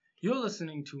You're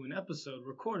listening to an episode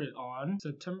recorded on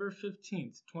September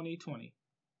 15th, 2020.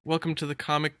 Welcome to the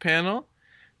comic panel.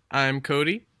 I'm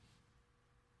Cody.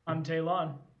 I'm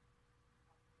Taylon.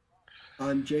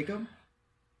 I'm Jacob.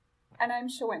 And I'm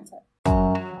Shawenta.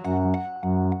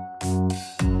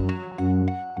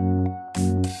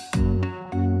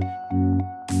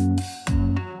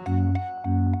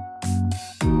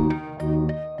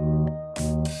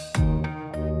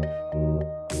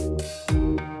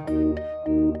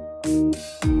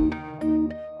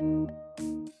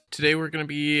 Today we're going to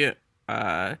be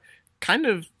kind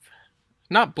of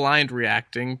not blind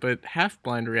reacting, but half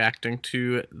blind reacting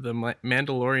to the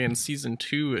Mandalorian Season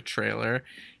 2 trailer.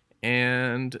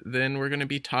 And then we're going to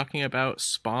be talking about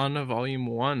Spawn Volume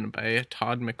 1 by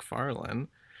Todd McFarlane.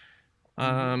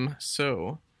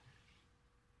 So,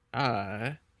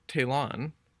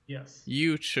 Taylon. Yes.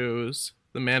 You chose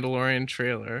the Mandalorian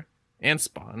trailer and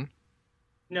Spawn.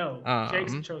 No,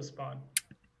 Jake chose Spawn.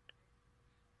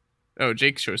 Oh,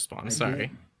 Jake chose Spawn,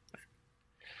 sorry.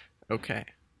 Okay.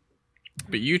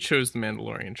 But you chose the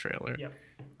Mandalorian trailer. Yep.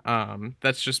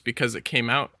 That's just because it came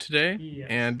out today, Yes.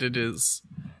 and it is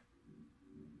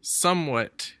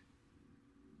somewhat,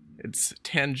 it's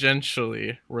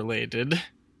tangentially related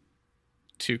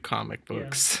to comic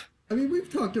books. I mean,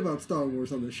 we've talked about Star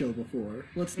Wars on the show before.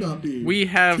 Let's not be We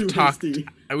have too talked, hasty.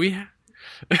 we've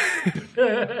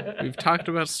talked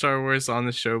about Star Wars on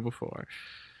the show before.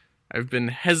 I've been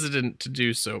hesitant to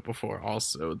do so before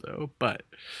also, though, but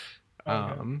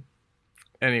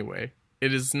anyway,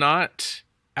 it is not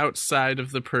outside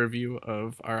of the purview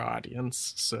of our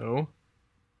audience, so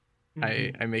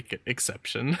I make an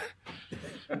exception.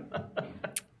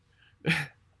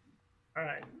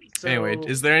 Alright. So, Anyway,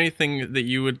 is there anything that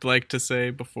you would like to say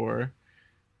before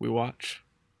we watch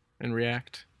and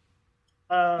react?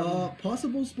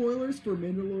 Possible spoilers for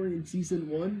Mandalorian Season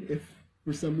 1 if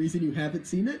for some reason you haven't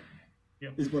seen it,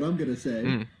 is what I'm going to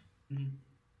say.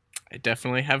 I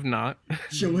definitely have not.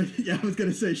 Yeah, I was going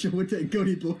to say, Shawenta and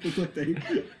Cody both look like they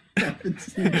haven't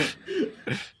seen it.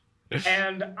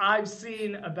 And I've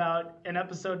seen about an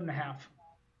episode and a half.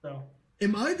 So.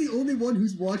 Am I the only one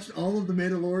who's watched all of The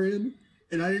Mandalorian,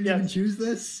 and I didn't even choose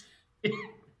this?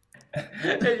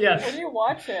 Yes. Where do you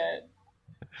watch it?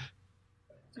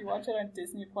 Do you watch it on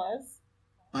Disney Plus?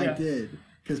 I did,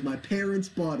 because my parents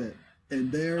bought it,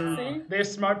 and they're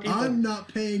smart people. I'm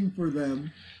not paying for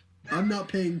them. I'm not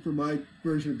paying for my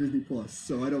version of Disney Plus,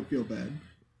 so I don't feel bad.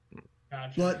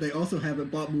 Gotcha. But they also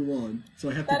haven't bought Mulan, so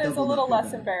I have to That is a double little that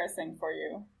less bad. embarrassing for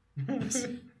you.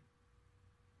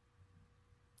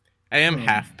 I am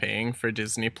half paying for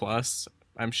Disney Plus.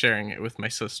 I'm sharing it with my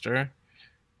sister.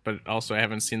 But also I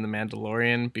haven't seen The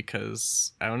Mandalorian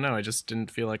because, I don't know, I just didn't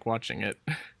feel like watching it.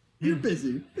 You're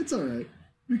busy. It's alright.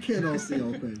 We can't all see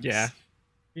all things. Yeah.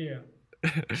 Yeah.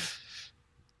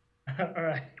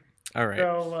 Alright. Alright.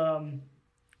 So,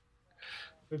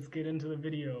 let's get into the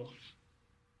video.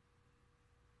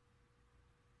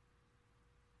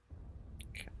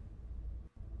 Okay.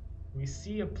 We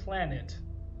see a planet.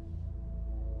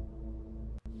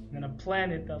 And a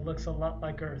planet that looks a lot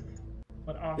like Earth.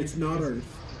 But It's obviously not isn't.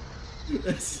 Earth.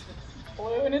 It's,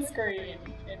 Blue and it's green.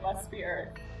 It must be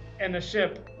Earth. And the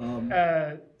ship.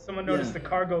 Someone noticed the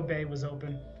cargo bay was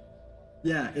open.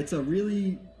 yeah, it's a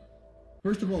really...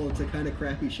 First of all, it's a kind of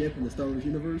crappy ship in the Star Wars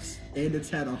universe, and it's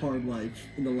had a hard life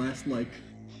in the last,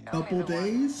 couple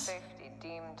days. Safety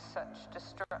deemed such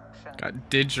destruction. Got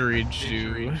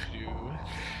didgeridoo.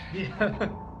 Yeah.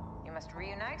 You must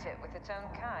reunite it with its own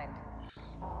kind.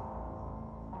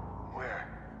 Where?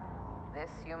 This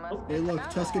you must. Hey look,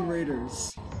 Tusken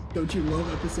Raiders. Don't you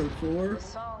love Episode 4? The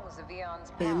songs of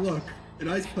eons Hey past look, an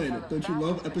Ice Planet. Don't you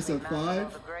love Episode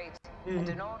 5? the Great and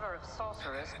an order of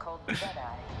sorcerers called the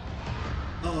Jedi.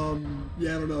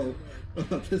 Yeah, I don't know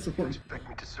about this one. Expect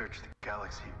me to search the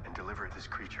galaxy and deliver this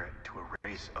creature to a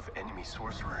race of enemy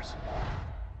sorcerers.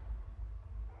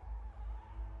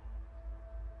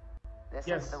 This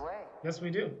Yes. is the way. Yes, we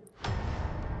do.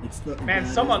 It's the Man, that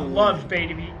is someone the loved way.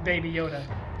 Baby Yoda.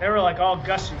 They were like all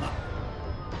gushy.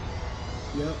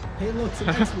 Yep. Hey look, some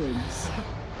X-Wings.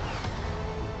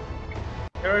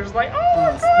 They were just like, oh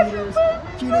my gosh, Speeders.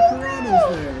 it's Gina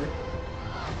Carano's there.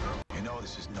 You know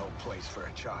this is no place for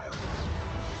a child.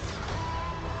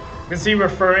 Is he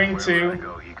referring Wherever I to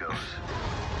go, he goes.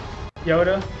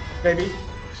 Yoda, baby?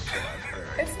 So I've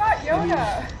heard. It's not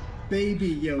Yoda.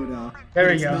 Baby Yoda. There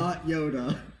we It's go. not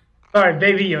Yoda. Sorry,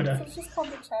 Baby Yoda. It's just called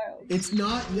the child. It's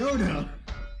not Yoda.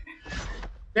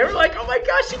 They were like, oh my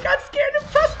gosh, she got scared and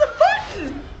pressed the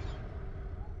button!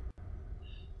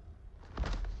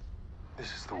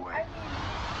 This is the way.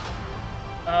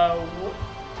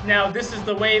 Wh- Now this is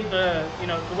the way of the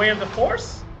the way of the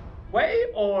Force way,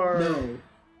 or No,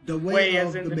 the way, Way of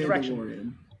as in the the direction.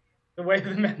 Mandalorian. the way of the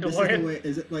This is the Mandalorian? way.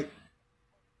 Is it like?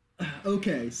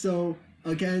 Okay, so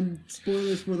again,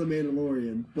 spoilers for the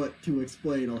Mandalorian, but to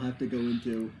explain, I'll have to go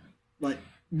into like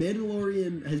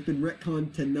Mandalorian has been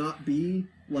retconned to not be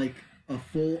like a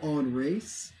full-on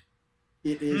race.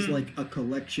 It is like a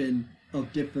collection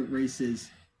of different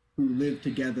races who live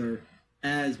together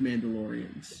as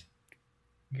Mandalorians.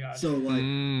 Gotcha. So like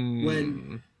Mm.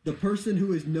 when the person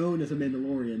who is known as a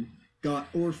Mandalorian got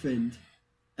orphaned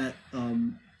at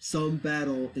some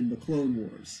battle in the Clone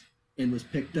Wars and was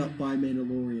picked up by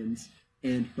Mandalorians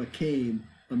and became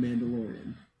a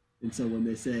Mandalorian. And so when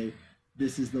they say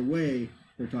this is the way,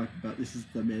 they're talking about this is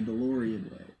the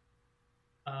Mandalorian way.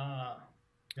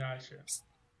 Gotcha.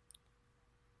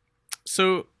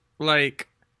 So, like,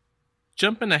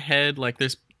 jumping ahead, like,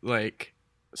 there's, like,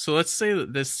 so let's say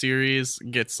that this series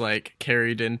gets, like,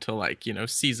 carried into, like,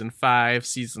 season 5,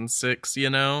 season 6,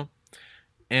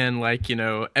 and, like,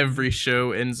 every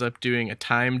show ends up doing a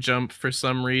time jump for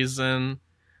some reason.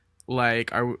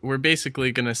 Like, we're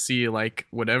basically gonna see, like,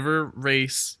 whatever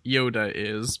race Yoda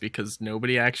is, because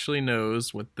nobody actually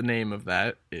knows what the name of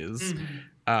that is.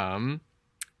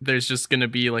 There's just gonna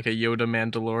be, like, a Yoda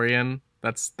Mandalorian.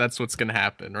 That's what's gonna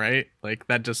happen, right? Like,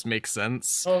 that just makes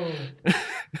sense. Oh,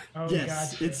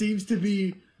 Yes, gotcha. it seems to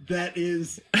be that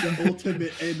is the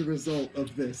ultimate end result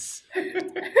of this.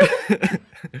 A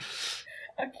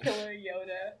killer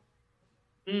Yoda.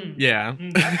 Yeah.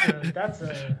 That's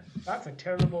a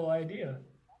terrible idea.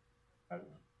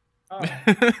 Oh.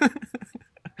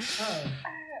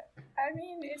 I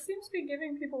mean, it seems to be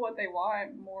giving people what they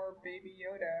want, more Baby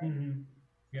Yoda.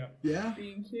 Yeah. Yeah?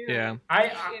 Being cute. Yeah.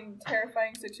 In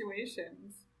terrifying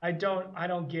situations. I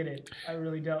don't get it. I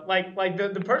really don't. Like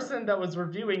the person that was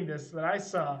reviewing this that I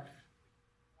saw,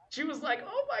 she was like,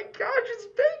 "Oh my gosh, it's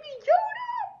Baby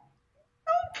Yoda!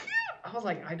 So cute!" I was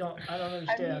like, I don't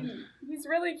understand. I mean, he's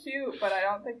really cute, but I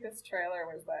don't think this trailer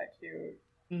was that cute.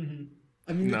 I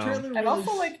mean, the No. trailer was... And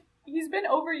also, like, he's been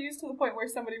overused to the point where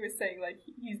somebody was saying, like,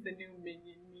 he's the new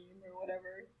Minion meme or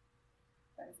whatever.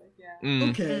 I was like, yeah.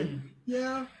 Okay.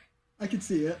 Yeah, I can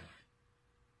see it.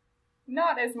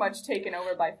 Not as much taken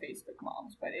over by Facebook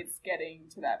moms, but it's getting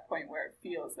to that point where it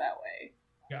feels that way.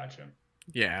 Gotcha.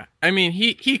 Yeah. I mean,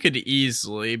 he could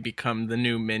easily become the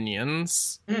new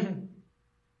Minions.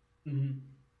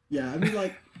 Yeah, I mean,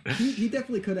 like, he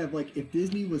definitely could have, like, if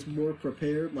Disney was more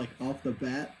prepared, like, off the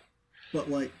bat, but,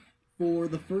 like, for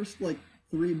the first, like,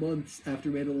 3 months after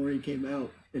Mandalorian came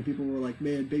out, and people were like,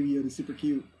 man, Baby Yoda's super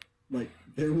cute, like,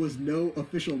 there was no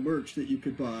official merch that you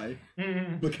could buy,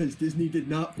 because Disney did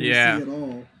not foresee at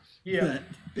all that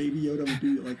Baby Yoda would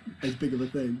be, like, as big of a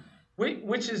thing.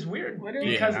 Which is weird,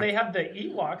 Literally. because Yeah. they have the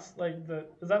Ewoks, like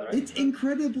is that right? It's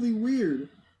incredibly weird,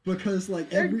 because, like,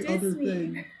 They're every other Disney.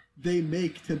 thing they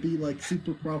make to be, like,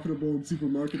 super profitable and super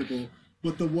marketable,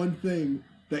 but the one thing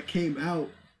that came out,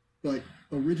 like,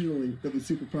 originally that was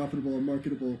super profitable and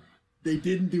marketable, they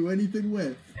didn't do anything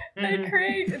with. They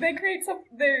create some.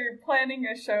 They're planning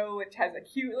a show which has a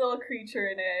cute little creature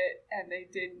in it, and they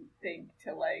didn't think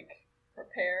to like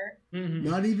prepare.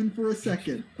 Not even for a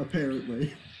second,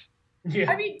 apparently.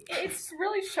 Yeah. I mean, it's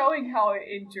really showing how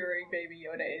enduring Baby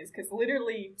Yoda is. Because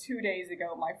literally 2 days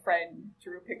ago, my friend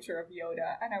drew a picture of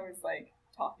Yoda, and I was like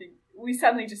talking. We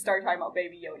suddenly just started talking about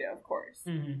Baby Yoda, of course,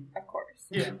 of course.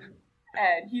 Yeah.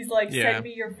 And he's like, Yeah. send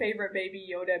me your favorite Baby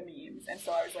Yoda memes. And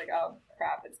so I was like, oh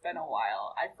crap, it's been a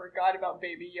while. I forgot about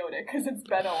Baby Yoda because it's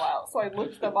been a while. So I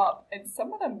looked them up, and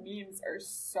some of the memes are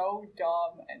so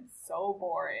dumb and so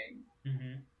boring.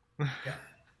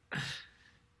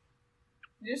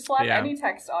 Just slap Yeah. any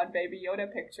text on Baby Yoda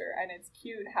picture, and it's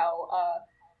cute how,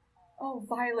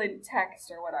 violent text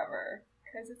or whatever.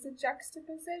 Because it's a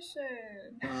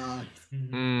juxtaposition.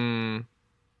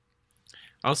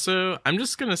 Also, I'm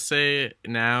just gonna say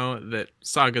now that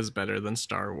Saga's better than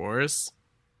Star Wars.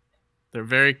 They're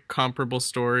very comparable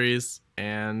stories,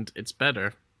 and it's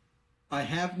better. I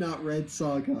have not read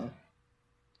Saga.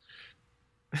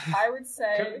 I would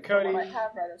say, Cody. from what I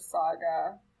have read of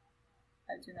Saga,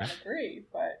 I do not agree,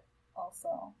 but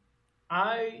also...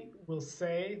 I will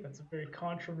say that's a very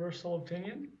controversial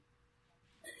opinion.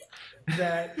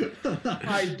 That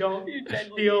I don't You're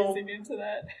gently feel easing into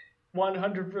that.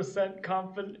 100%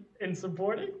 confident in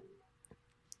supporting,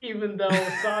 even though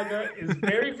Saga is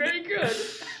very, very good.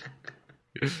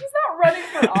 He's not running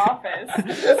for office.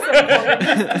 He's just supporting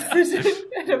his decision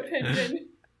and opinion.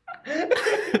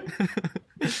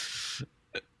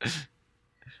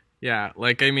 Yeah,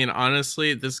 like, I mean,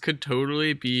 honestly, this could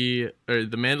totally be, or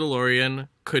The Mandalorian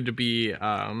could be,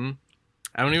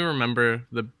 I don't even remember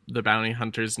the bounty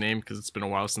hunter's name because it's been a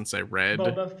while since I read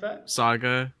Boba Fett.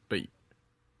 Saga. But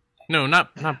no,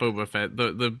 not Boba Fett.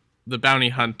 The bounty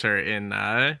hunter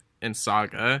in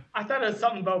Saga. I thought it was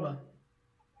something Boba.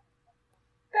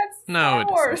 That's No, Star it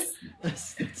Wars.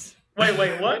 It's-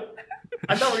 Wait, what?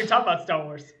 I thought we were talking about Star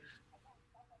Wars.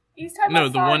 He's talking No,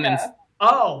 about the one in Saga.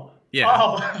 Oh. Yeah.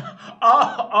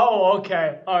 Oh,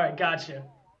 okay. All right, gotcha.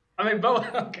 I mean,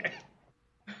 Boba, okay.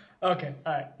 Okay,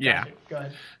 all right. Yeah. Gotcha. Go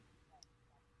ahead.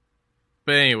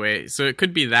 But anyway, so it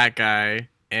could be that guy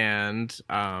and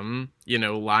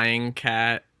Lying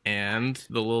Cat and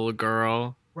the little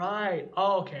girl, Right.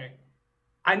 Oh, okay.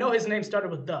 I know his name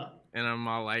started with "the." and I'm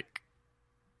all like,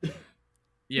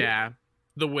 yeah,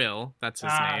 the Will. That's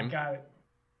his name. Got it.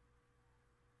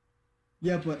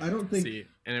 yeah, but I don't think See,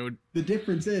 and it would the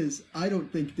difference is I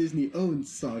don't think Disney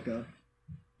owns Saga.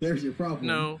 There's your problem.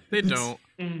 no, they don't.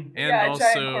 Mm. And Yeah, giant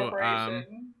also,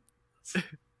 corporation.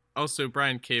 also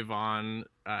Brian K. Vaughan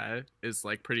is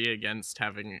like pretty against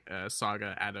having a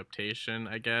Saga adaptation.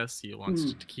 I guess he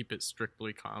wants to keep it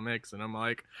strictly comics, and I'm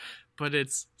like, but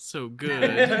it's so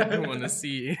good. I want to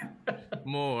see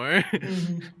more. I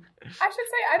should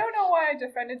say, I don't know why I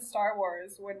defended Star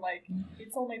Wars when, like,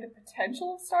 it's only the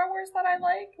potential of Star Wars that I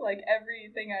like. Like,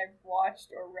 everything I've watched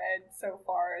or read so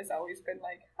far has always been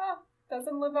like,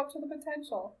 doesn't live up to the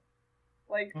potential.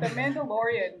 Like, The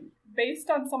Mandalorian, based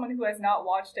on someone who has not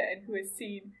watched it and who has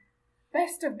seen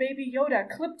Best of Baby Yoda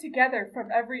clipped together from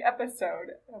every episode.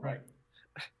 I'm Right.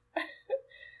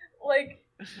 like,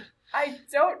 I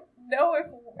don't know if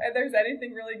there's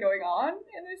anything really going on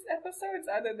in these episodes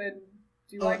other than,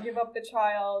 do I give up the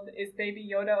child? Is Baby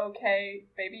Yoda okay?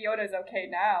 Baby Yoda's okay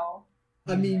now.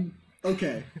 I mean,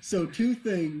 okay, so two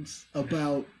things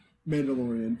about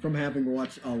Mandalorian from having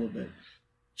watched all of it.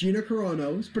 Gina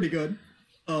Carano is pretty good.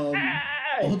 All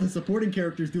the supporting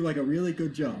characters do like a really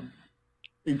good job,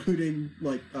 including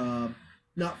like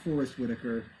not Forrest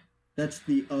Whitaker. That's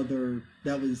the other.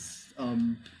 That was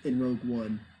in Rogue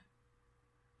One.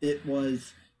 It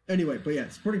was anyway, but yeah,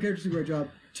 supporting characters do a great job.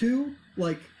 Two,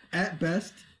 like at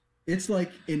best, it's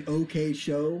like an okay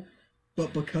show,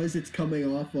 but because it's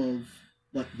coming off of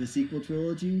like the sequel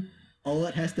trilogy, all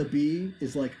it has to be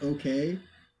is like okay,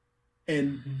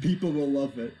 and people will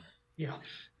love it. Yeah.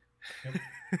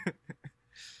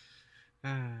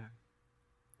 Ah.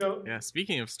 So, Yeah,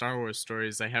 speaking of Star Wars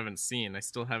stories I haven't seen, I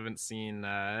still haven't seen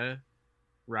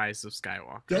Rise of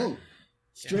Skywalker. Don't.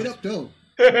 Straight up don't.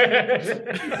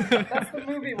 That's the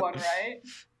movie one, right?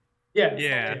 yeah.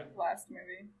 Yeah. Last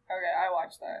movie. Okay, I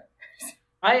watched that.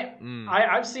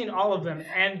 I've seen all of them,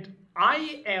 and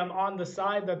I am on the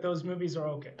side that those movies are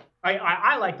okay.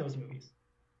 I like those movies.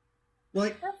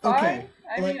 Like, They're fine. okay.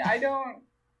 I like, mean, I don't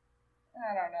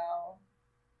know.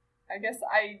 I guess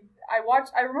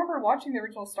I remember watching the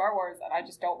original Star Wars, and I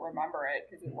just don't remember it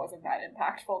because it wasn't that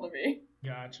impactful to me.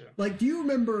 Gotcha. like, do you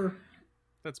remember?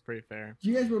 That's pretty fair. Do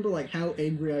you guys remember like how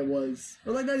angry I was,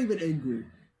 or like not even angry,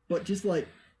 but just like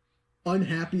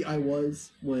unhappy I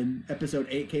was when Episode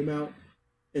 8 came out,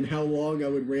 and how long I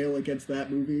would rail against that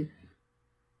movie?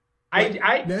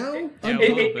 Now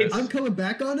I'm coming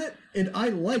back on it, and I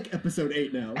like Episode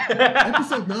 8 now.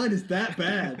 Episode 9 is that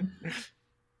bad.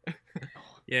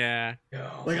 Yeah.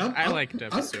 Like I liked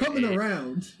Episode I'm coming 8.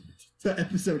 around to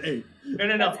Episode 8.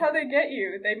 No. That's how they get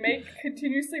you. They make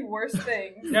continuously worse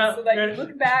things No, so that no. you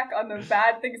look back on the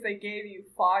bad things they gave you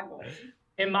fondly.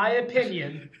 In my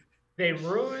opinion, they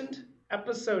ruined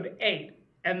Episode 8,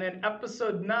 and then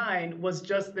Episode 9 was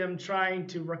just them trying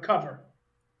to recover.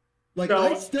 Like, So,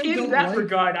 I still in don't that like.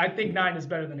 regard, I think 9 is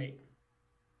better than 8.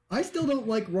 I still don't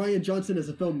like Ryan Johnson as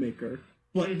a filmmaker,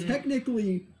 but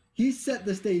technically, he set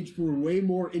the stage for way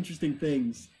more interesting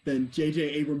things than J.J.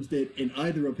 Abrams did in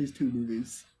either of his two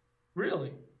movies.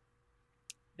 Really?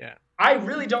 Yeah. I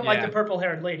really don't like Yeah. the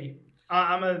purple-haired lady.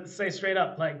 I'm going to say straight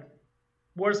up, like,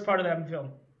 worst part of that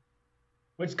film.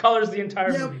 Which colors the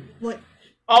entire Yeah, movie. like,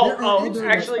 Oh, there are other- You're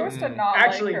actually, supposed to not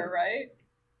actually- like her, right?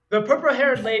 the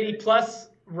purple-haired lady plus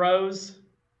Rose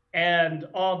and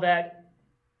all that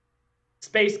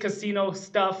space casino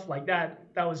stuff like that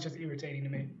was just irritating to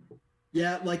me.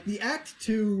 yeah, like the Act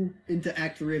 2 into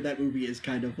Act 3 of that movie is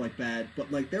kind of like bad, but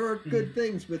like there are good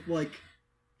things with like,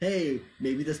 hey,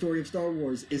 maybe the story of Star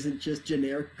Wars isn't just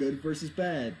generic good versus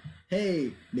bad.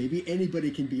 Hey, maybe anybody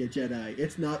can be a Jedi.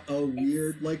 It's not a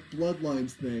weird like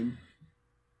bloodlines thing.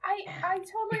 I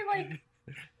totally like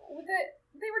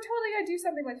they were totally gonna do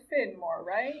something with Finn more,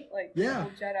 right? Like the Yeah.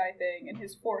 whole Jedi thing and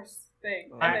his Force thing,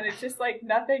 and I- then it's just like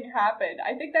nothing happened.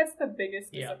 I think that's the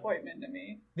biggest Yeah. disappointment to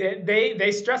me.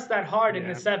 They stressed that hard in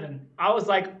Yeah. the 7. I was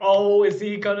like, oh, is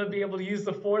he gonna be able to use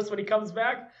the Force when he comes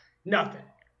back? Nothing.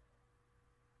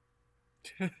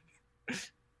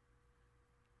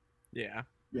 Yeah.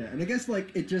 Yeah, and I guess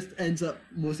like it just ends up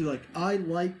mostly like I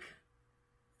like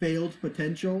failed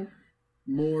potential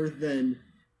more than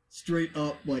straight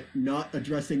up like not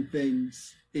addressing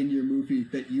things in your movie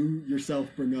that you yourself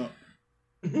bring up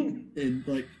in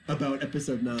like about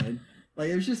episode 9. Like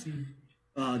it was just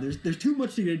there's too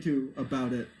much to get into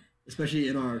about it, especially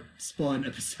in our Spawn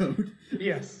episode.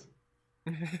 Yes.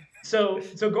 So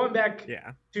going back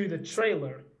Yeah. to the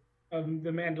trailer of The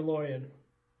Mandalorian,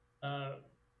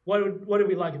 what did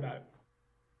we like about it?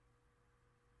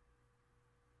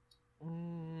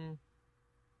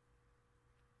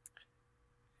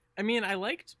 I mean, I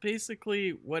liked basically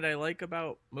what I like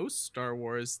about most Star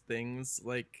Wars things.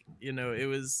 Like, you know,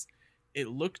 it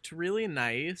looked really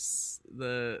nice.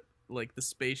 The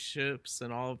spaceships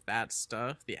and all of that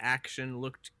stuff. The action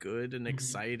looked good and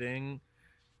exciting.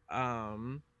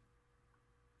 And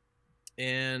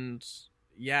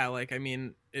yeah, like I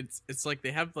mean, it's like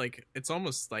they have like it's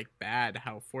almost like bad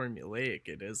how formulaic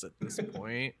it is at this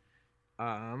point.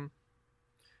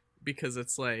 Because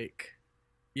it's like,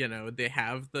 you know, they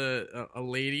have a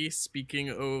lady speaking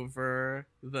over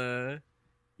the,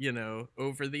 you know,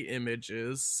 over the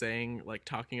images, saying like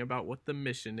talking about what the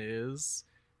mission is.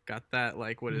 Got that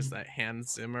like what is that,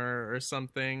 Hans Zimmer or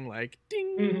something, like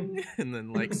ding, and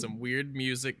then like some weird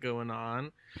music going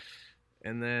on,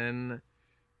 and then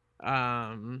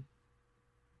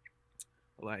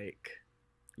like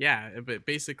yeah, but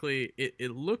basically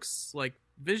it looks like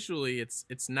visually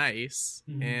it's nice,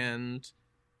 and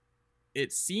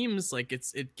it seems like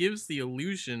it gives the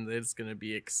illusion that it's going to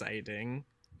be exciting,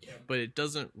 but it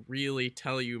doesn't really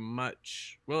tell you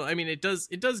much. Well, I mean, it does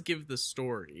give the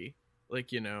story,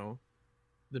 like, you know,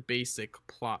 the basic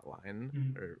plot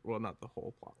line, or well, not the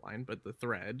whole plot line, but the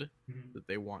thread that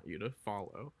they want you to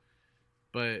follow.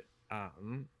 But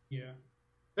yeah.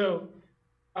 So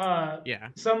yeah,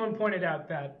 someone pointed out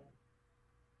that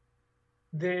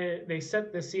they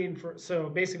set the scene for, so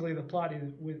basically the plot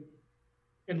is, with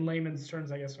in layman's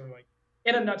terms, I guess, or like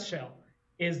in a nutshell,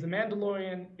 is the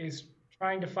Mandalorian is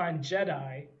trying to find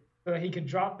Jedi so that he could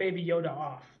drop Baby Yoda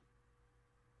off.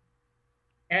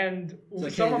 And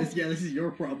It's someone, this is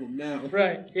your problem now.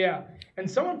 right, yeah. And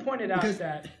someone pointed out Because-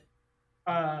 that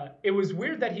it was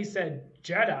weird that he said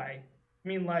Jedi. I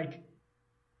mean, like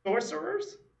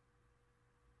sorcerers?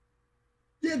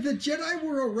 Yeah, the Jedi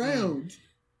were around.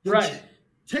 Right.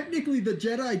 Technically, the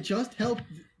Jedi just helped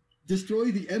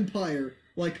destroy the Empire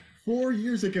like 4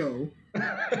 years ago.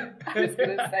 I was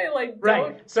gonna say, like,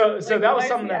 Right. don't, So like, that was why is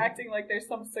something he that acting like there's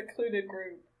some secluded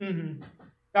group.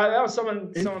 that was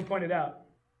someone pointed out.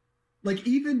 Like,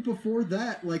 even before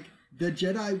that, like, the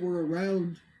Jedi were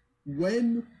around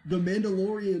when the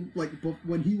Mandalorian, like,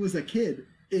 when he was a kid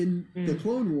in the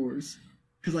Clone Wars.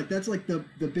 Because, like, that's, like, the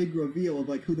big reveal of,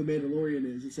 like, who the Mandalorian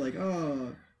is. It's like,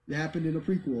 oh, it happened in a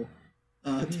prequel.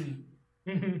 And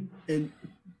then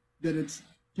it's...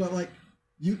 But, like,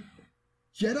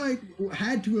 Jedi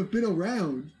had to have been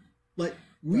around. Like,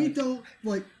 we don't,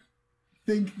 like,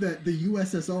 think that the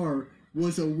USSR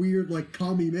was a weird, like,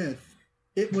 commie myth.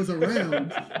 It was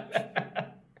around.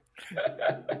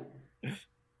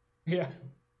 Yeah.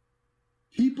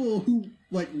 People who,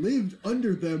 like, lived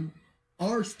under them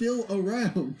are still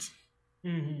around.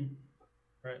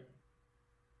 Right.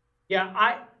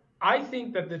 Yeah, I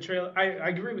think that the trailer, I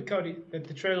agree with Cody that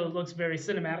the trailer looks very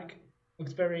cinematic,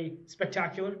 looks very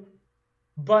spectacular.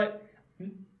 But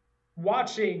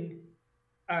watching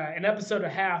an episode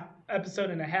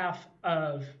and a half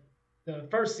of the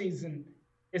first season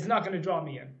is not going to draw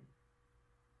me in.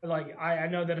 Like, I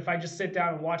know that if I just sit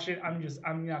down and watch it,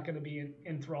 I'm not going to be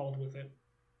enthralled with it.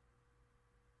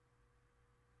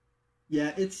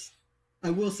 Yeah, I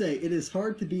will say, it is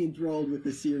hard to be enthralled with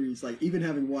the series, like, even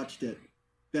having watched it,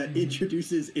 that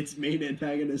introduces its main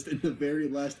antagonist in the very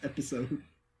last episode.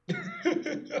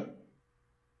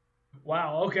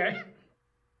 Wow, okay.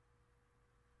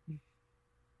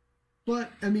 But,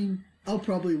 I mean, I'll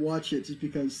probably watch it just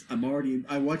because I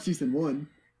watched season 1,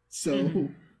 so...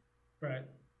 Right.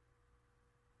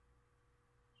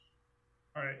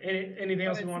 All right. Anything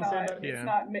else you want to say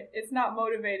about it? It's not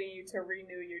motivating you to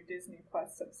renew your Disney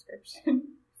Plus subscription.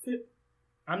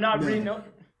 I'm not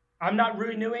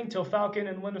renewing till Falcon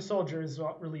and Winter Soldier is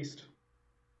released.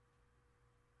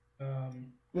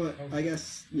 But I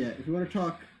guess, yeah, if you want to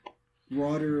talk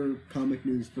broader comic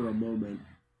news for a moment,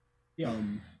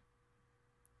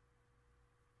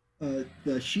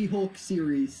 the She-Hulk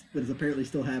series that is apparently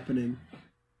still happening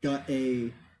got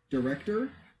a director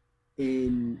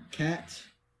in Kat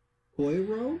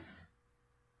Coiro,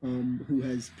 who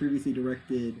has previously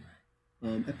directed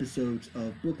episodes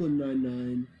of Brooklyn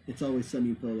Nine-Nine, It's Always Sunny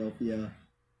in Philadelphia,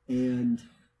 and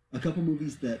a couple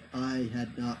movies that I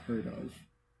had not heard of.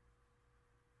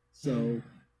 So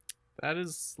that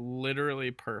is literally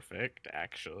perfect,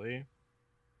 actually.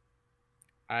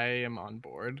 I am on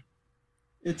board.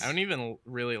 I don't even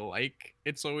really like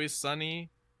It's Always Sunny,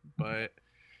 but...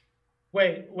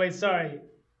 Wait, sorry.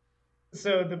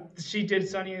 So she did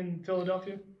Sunny in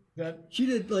Philadelphia? She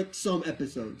did, like, some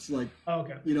episodes, like,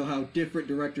 okay. You know how different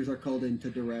directors are called in to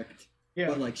direct. Yeah.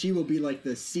 But, like, she will be, like,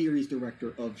 the series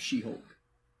director of She-Hulk.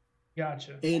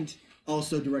 Gotcha. And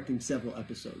also directing several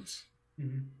episodes.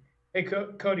 Mm-hmm. Hey,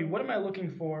 Cody, what am I looking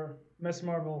for? Ms.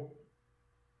 Marvel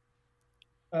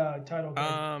title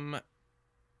card.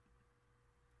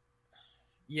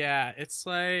 Yeah, it's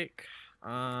like,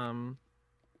 here,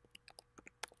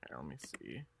 let me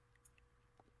see.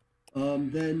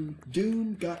 Then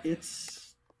Dune got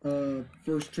its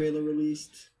first trailer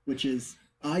released, which is,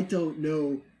 I don't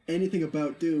know anything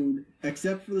about Dune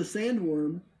except for the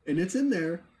sandworm, and it's in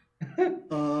there.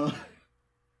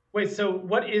 Wait, so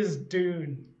what is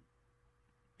Dune?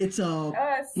 It's a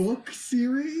book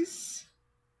series.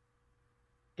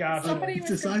 Gotcha. Somebody It's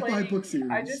was a sci-fi complaining. book series.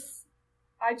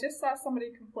 I just saw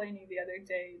somebody complaining the other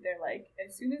day. They're like,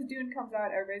 as soon as Dune comes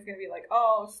out, everybody's gonna be like,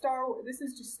 "Oh, this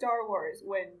is just Star Wars."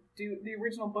 When the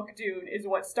original book Dune is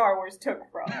what Star Wars took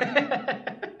from.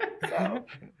 So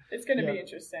it's gonna be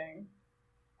interesting.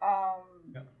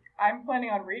 I'm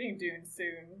planning on reading Dune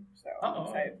soon, so I'm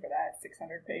excited for that.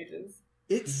 600 pages.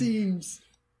 It seems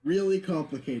really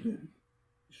complicated.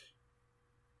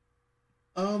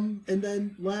 And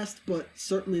then last but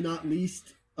certainly not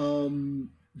least,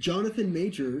 Jonathan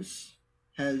Majors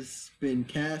has been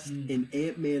cast in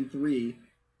Ant-Man 3,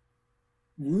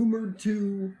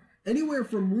 anywhere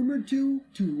from rumored to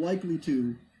likely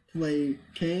to play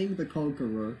Kang the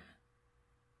Conqueror.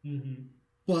 Mm-hmm.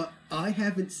 But I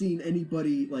haven't seen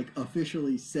anybody, like,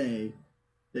 officially say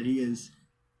that he is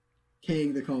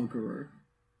Kang the Conqueror.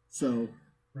 So,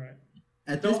 right.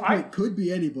 At this point, could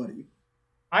be anybody.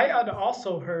 I had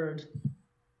also heard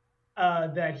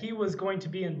that he was going to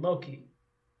be in Loki.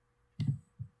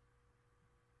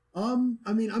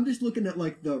 I mean, I'm just looking at,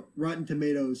 like, the Rotten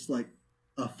Tomatoes, like,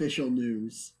 official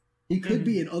news. He could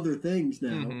be in other things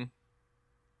now. Mm-hmm.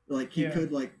 Like, he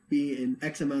could, like, be in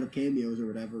X amount of cameos or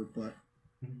whatever, but...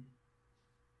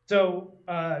 So,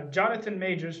 Jonathan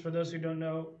Majors, for those who don't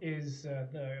know, is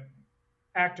the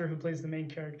actor who plays the main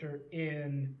character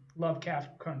in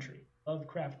Lovecraft Country.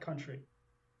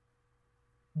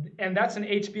 And that's an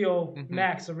HBO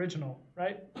Max original,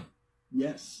 right?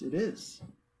 Yes, it is.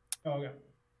 Oh, okay.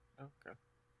 Okay.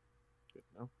 Good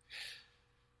to know.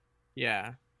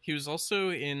 Yeah. He was also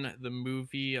in the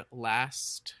movie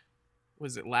Last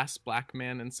Black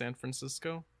Man in San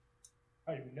Francisco?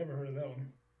 I've never heard of that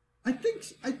one. I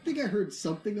think I heard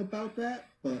something about that,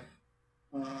 but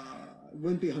I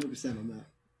wouldn't be 100% on that.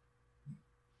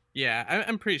 Yeah,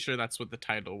 I'm pretty sure that's what the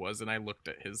title was, and I looked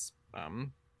at his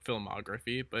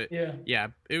filmography, but yeah,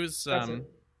 it was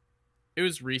it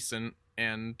was recent,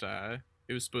 and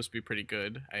it was supposed to be pretty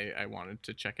good. I wanted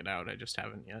to check it out. I just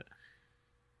haven't yet.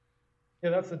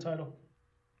 Yeah, that's the title.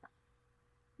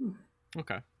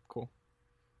 Okay, cool.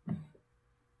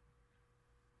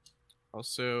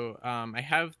 Also, I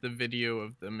have the video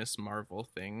of the Ms. Marvel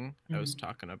thing I was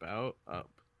talking about up,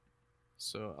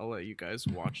 so I'll let you guys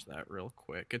watch that real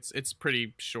quick. It's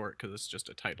pretty short because it's just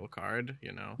a title card,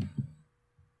 you know.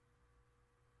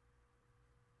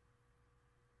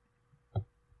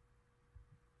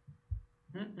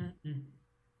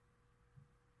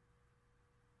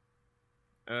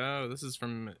 Oh, this is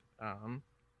from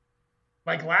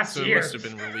like last so year. It must have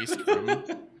been released from.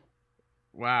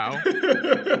 Wow.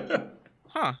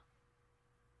 Huh.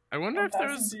 I wonder if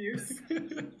there's.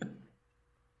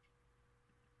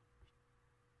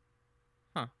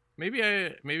 Huh. Maybe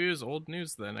it was old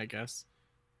news then, I guess.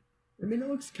 I mean, it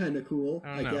looks kind of cool,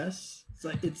 I know. guess.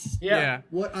 It's Yeah.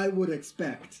 what I would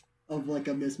expect of, like,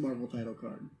 a Ms. Marvel title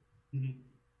card.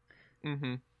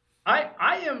 Mm-hmm.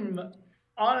 I am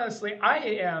honestly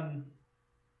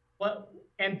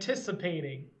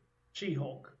anticipating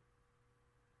She-Hulk.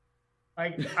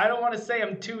 Like, I don't want to say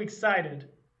I'm too excited,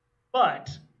 but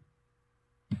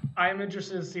I'm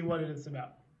interested to see what it is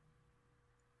about.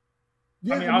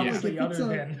 Yeah, I mean, obviously, other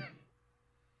than...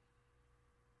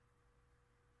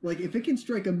 Like, if it can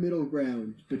strike a middle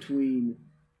ground between...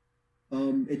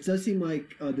 it does seem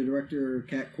like the director,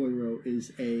 Kat Coiro,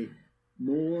 is a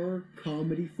more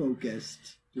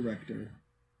comedy-focused director.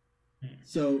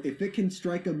 So, if it can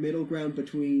strike a middle ground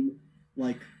between,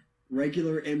 like,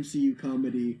 regular MCU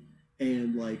comedy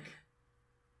and, like,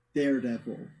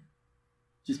 Daredevil,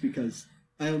 just because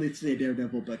I only say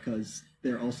Daredevil because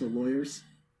they're also lawyers.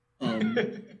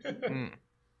 Mm.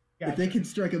 If they can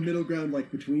strike a middle ground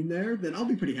like between there, then I'll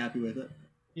be pretty happy with it.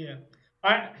 Yeah,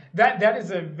 that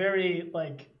is a very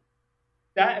like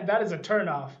that is a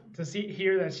turnoff to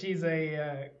hear that she's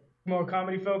a more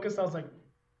comedy focused. I was like,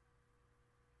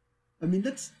 I mean,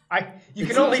 that's you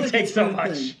can only take it's so her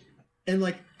much. thing. And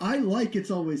like I like It's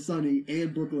Always Sunny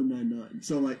and Brooklyn Nine-Nine,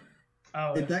 so like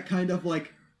Oh, that kind of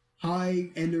like high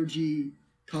energy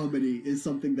comedy is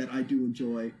something that I do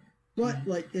enjoy. But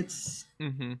like it's,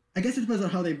 Mm-hmm. I guess it depends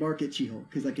on how they market She-Hulk,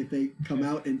 because like if they come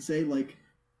out and say like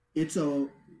it's a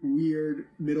weird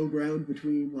middle ground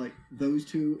between like those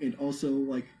two and also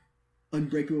like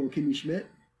Unbreakable Kimmy Schmidt,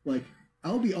 like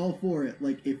I'll be all for it.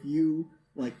 Like if you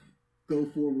like go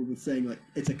forward with saying like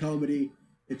it's a comedy,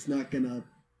 it's not gonna,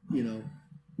 you know,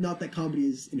 not that comedy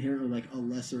is inherently like a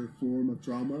lesser form of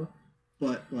drama,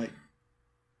 but like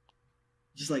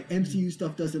just like MCU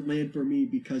stuff doesn't land for me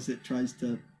because it tries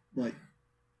to like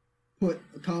put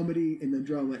a comedy and then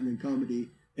drama and then comedy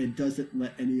and doesn't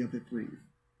let any of it breathe.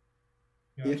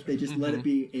 gotcha. If they just let it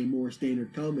be a more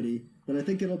standard comedy, then I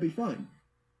think it'll be fine.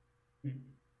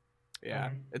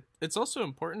 Yeah, it's also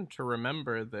important to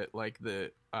remember that like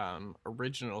the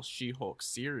original She-Hulk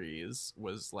series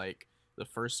was like the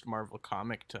first Marvel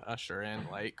comic to usher in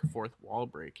like fourth wall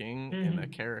breaking in a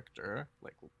character,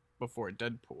 like before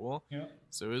Deadpool. Yeah,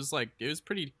 So it was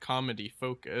pretty comedy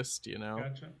focused, you know.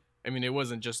 gotcha. I mean, it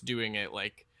wasn't just doing it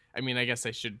like, I mean, I guess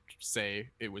I should say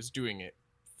it was doing it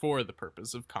for the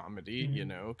purpose of comedy, you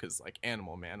know, because like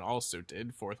Animal Man also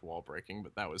did fourth wall breaking,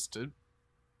 but that was to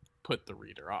put the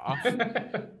reader off.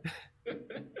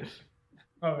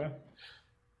 Oh yeah.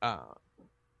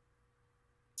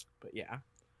 But yeah.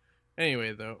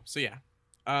 Anyway, though, so yeah.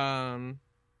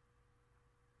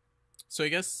 So I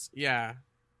guess, yeah.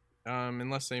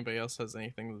 Unless anybody else has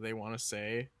anything that they want to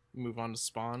say, move on to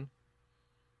Spawn.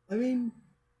 I mean,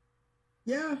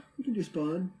 yeah, we can do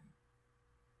Spawn.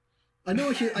 I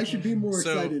know I should be more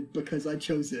So- excited because I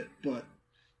chose it, but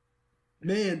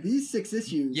man, these 6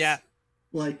 issues, Yeah.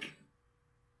 like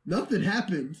nothing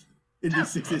happened in these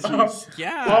 6 issues.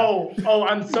 Yeah. Oh,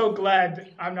 I'm so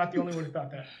glad I'm not the only one who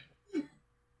thought that.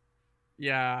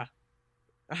 Yeah.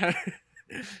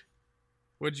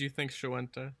 What'd you think,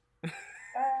 Shawenta?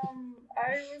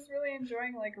 I was really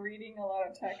enjoying like reading a lot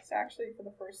of text actually for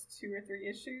the first 2 or 3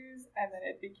 issues, and then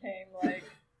it became like,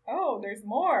 oh, there's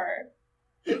more.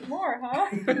 There's more, huh?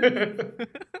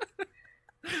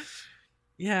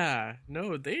 Yeah.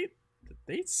 No, they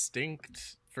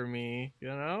stinked for me, you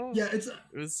know? Yeah, It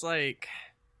was like,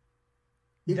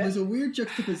 it was a weird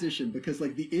juxtaposition because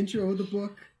like the intro of the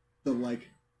book, the like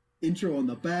intro on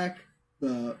the back,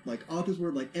 the like author's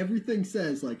word, like everything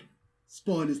says like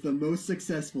Spawn is the most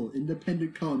successful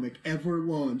independent comic ever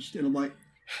launched, and I'm like,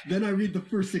 then I read the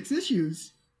first 6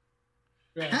 issues.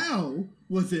 Yeah. How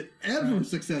was it ever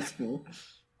successful?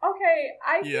 Okay,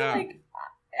 I feel Yeah. like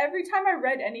every time I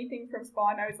read anything from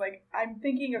Spawn, I was like, I'm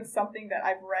thinking of something that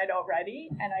I've read already,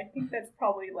 and I think that's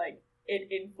probably like it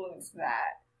influenced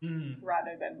that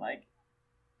rather than like,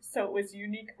 so it was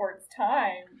unique for its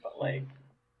time, but like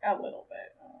a little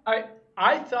bit.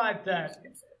 I thought that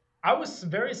I was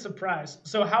very surprised.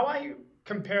 So how I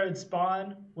compared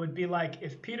Spawn would be like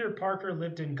if Peter Parker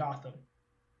lived in Gotham.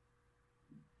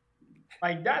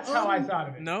 Like that's how I thought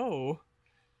of it. no.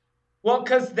 Well,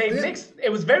 because they Yeah. mixed. It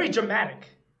was very dramatic.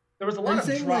 There was a Are lot you of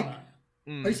saying, drama.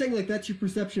 Are you saying like that's your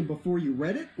perception before you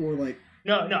read it, or like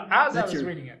No, as I That's was your-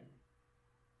 reading it.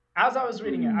 As I was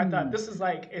reading it, I thought this is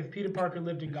like if Peter Parker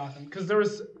lived in Gotham, because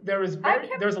there's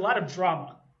a lot of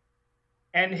drama,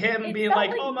 and him It being felt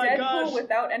like, "Oh my Deadpool gosh!"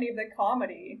 without any of the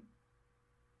comedy.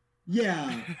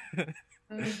 yeah,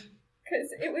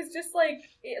 Because it was just like,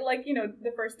 you know,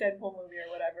 the first Deadpool movie or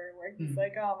whatever, where he's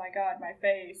like, oh my god, my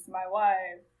face, my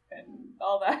wife, and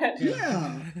all that.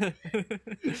 yeah.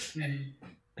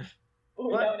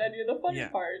 Without any of the funny Yeah.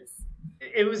 parts.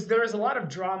 There was a lot of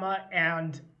drama,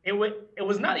 and it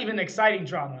was not even exciting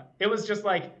drama. It was just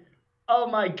like, "Oh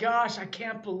my gosh, I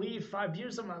can't believe 5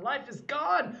 years of my life is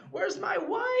gone. Where's my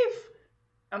wife?"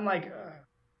 I'm like,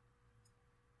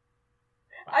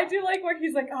 I do like where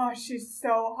he's like, oh, she's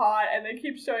so hot, and they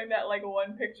keep showing that like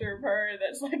one picture of her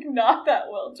that's like not that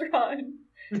well drawn.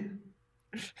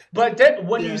 But then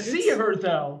when Yeah, you see it's- her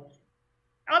though,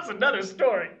 that's another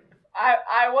story.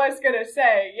 I was gonna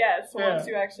say, yes, once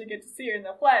Yeah. you actually get to see her in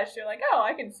the flesh, you're like, oh,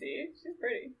 I can see. She's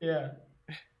pretty. Yeah.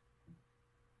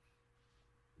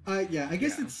 I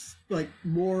guess Yeah. it's like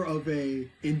more of a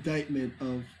indictment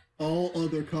of all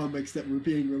other comics that were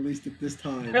being released at this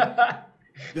time.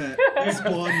 that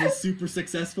Spawn was super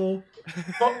successful.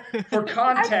 For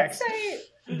context, I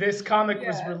would say, this comic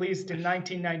was Yeah. released in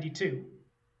 1992.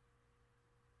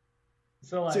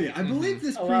 So, like, So yeah, I believe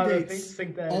this a lot of things predates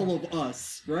think that. all of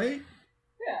us, right?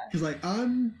 yeah. Because like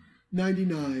I'm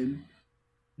 99,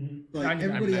 Mhm. like 99.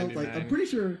 everybody I'm else, like I'm 99. pretty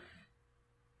sure.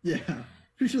 Yeah,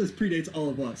 pretty sure this predates all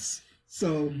of us.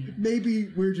 So Mhm. maybe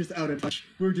we're just out of touch.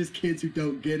 We're just kids who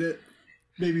don't get it.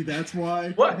 Maybe that's why.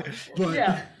 What? But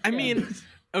Yeah. I mean,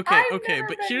 okay, I've okay, never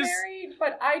but been here's married,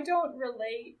 but I don't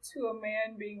relate to a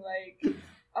man being like,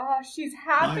 she's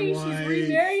happy, My she's wife.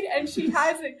 remarried, and she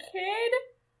has a kid.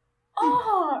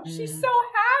 Oh, she's Mm. so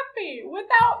happy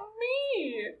without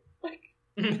me. Like,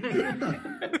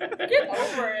 get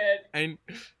over it.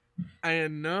 I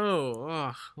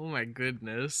know. Oh my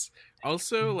goodness.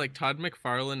 Also, like Todd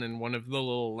McFarlane in one of the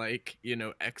little like,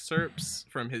 excerpts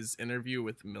from his interview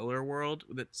with Miller World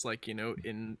that's like,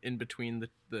 in between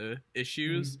the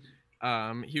issues,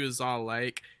 he was all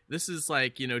like, this is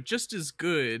like, just as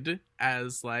good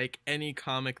as like any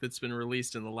comic that's been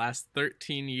released in the last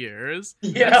 13 years.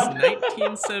 Yeah. That's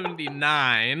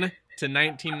 1979 to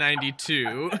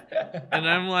 1992. And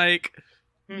I'm like,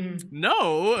 Mhm.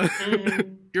 no,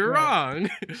 Mhm. you're Right. wrong.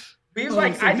 Because Oh,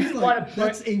 like so I he's didn't like, want to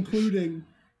that's put including.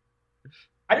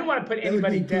 I didn't want to put That would be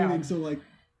anybody including. down. So like,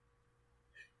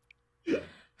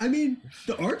 I mean,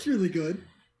 the art's really good.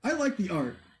 I like the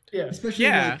art, Yeah. especially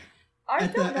Yeah. like I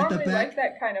At don't the normally back- like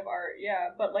that kind of art, yeah,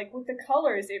 but like with the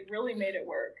colors, it really made it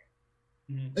work.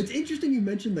 Mhm. It's interesting you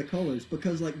mentioned the colors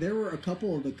because like there were a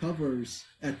couple of the covers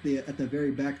at the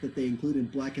very back that they include in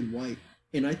black and white,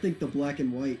 and I think the black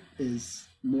and white is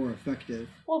more effective.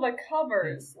 Well, the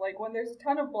covers, like when there's a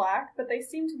ton of black, but they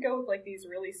seem to go with like these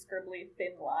really scribbly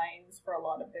thin lines for a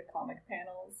lot of the comic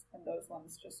panels, and those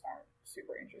ones just aren't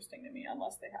super interesting to me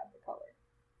unless they have the color.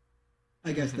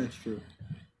 I guess that's true.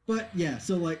 But yeah,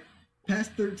 so like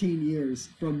past 13 years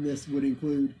from this would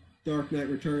include Dark Knight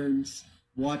Returns,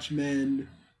 Watchmen.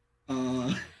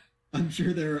 I'm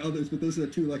sure there are others, but those are the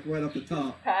two like right off the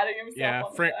top. Patting himself Yeah,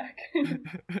 on Frank- the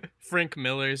back. Frank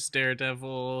Miller's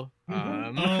Daredevil.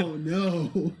 Oh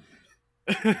no!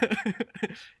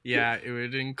 Yeah, it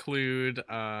would include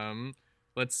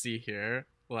let's see here,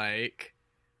 like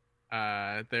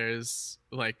there's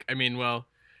like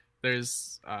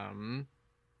there's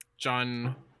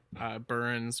John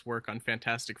Byrne's work on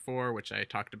Fantastic Four, which I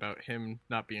talked about him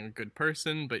not being a good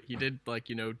person, but he did like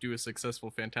do a successful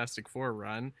Fantastic Four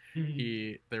run.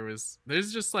 Mhm. There was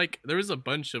a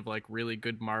bunch of like really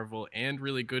good Marvel and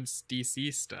really good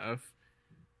DC stuff.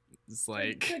 It's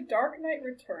like Did Dark Knight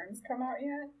Returns come out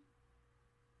yet?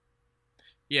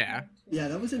 yeah. Yeah,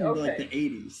 that was in like Okay. the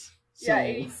 80s. So, Yeah,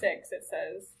 86 it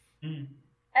says. Mhm.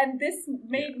 And this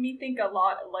made me think a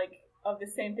lot like of the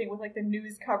same thing with like the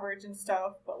news coverage and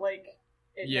stuff, but like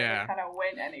it Yeah. never kind of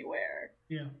went anywhere.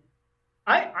 Yeah.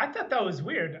 I thought that was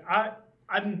weird.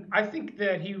 I think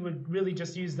that he would really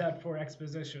just use that for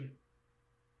exposition.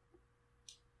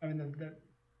 I mean that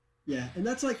yeah, and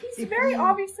that's like He's if very you-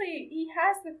 obviously he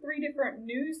has the three different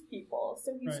news people,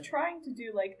 so he's Right. trying to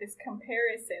do like this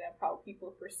comparison of how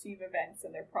people perceive events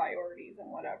and their priorities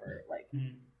and whatever, like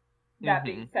Mhm. that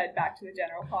being fed back to the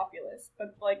general populace.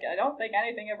 But like I don't think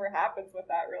anything ever happens with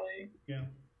that really. Yeah.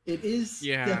 It is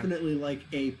Yeah. definitely like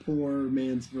a poor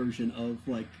man's version of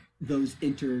like those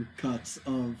intercuts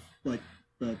of like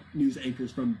the news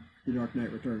anchors from The Dark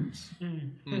Knight Returns.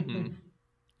 Mhm.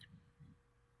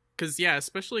 Because yeah,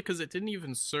 especially because it didn't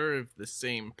even serve the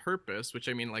same purpose, which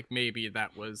I mean, like maybe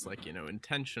that was like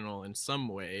intentional in some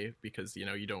way because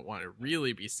you don't want to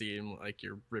really be seen like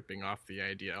you're ripping off the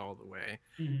idea all the way.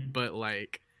 Mhm. But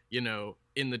like in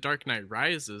The Dark Knight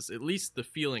Rises, at least the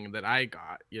feeling that I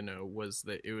got was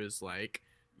that it was like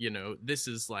this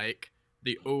is like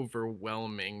the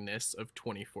overwhelmingness of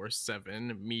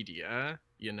 24/7 media,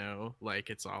 like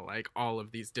it's all like all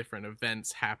of these different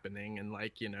events happening and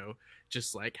like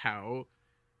just like how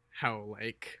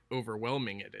like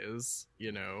overwhelming it is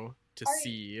to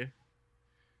see.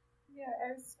 Yeah,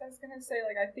 I was gonna say,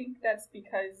 like, I think that's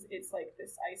because it's, like,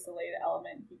 this isolated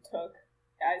element he took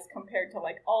as compared to,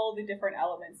 like, all the different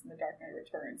elements in The Dark Knight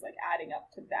Returns, like, adding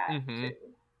up to that, Mhm. too.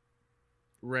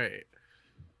 Right.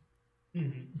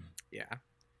 Mhm. Yeah.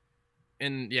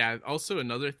 And yeah, also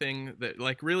another thing that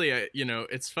like really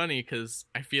it's funny because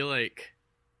I feel like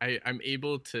I'm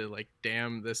able to like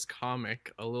damn this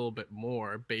comic a little bit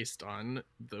more based on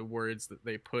the words that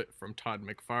they put from Todd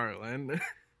McFarlane.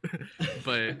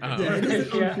 But Yeah, it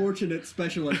is an Yeah. unfortunate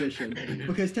special edition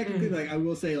because technically, like I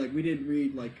will say, like we didn't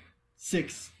read like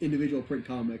 6 individual print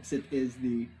comics. It is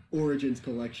the Origins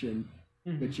collection,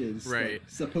 Mhm. which is like, Right.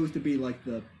 supposed to be like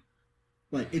the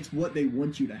Like it's what they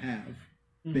want you to have,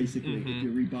 basically, if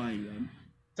you're rebuying them.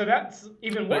 So that's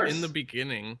even worse. But in the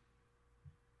beginning,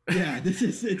 Yeah,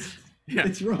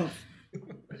 it's rough.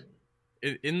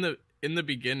 in the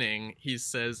beginning, he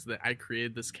says that I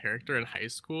created this character in high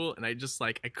school, and I just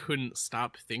I couldn't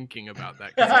stop thinking about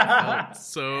that because I felt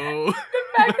so. The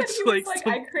fact that he was like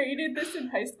I created this in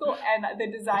high school and the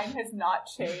design has not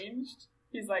changed.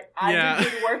 He's like, I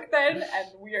did good work then, and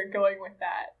we are going with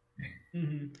that.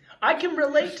 I can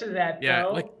relate to that,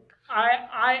 though.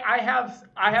 I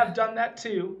have done that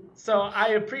too, so I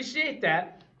appreciate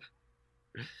that.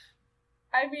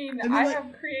 I mean I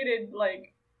have created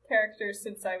characters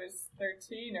since I was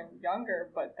 13 or younger,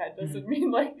 but that doesn't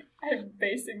mean I'm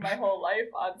basing my whole life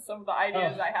on some of the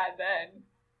ideas I had then.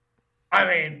 I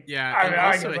mean,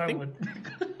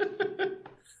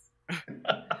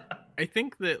 I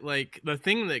think that the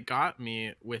thing that got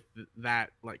me with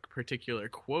that particular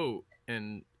quote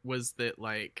was that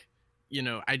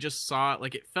I just saw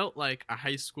it felt like a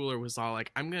high schooler was all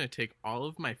I'm gonna take all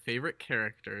of my favorite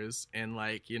characters and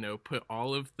put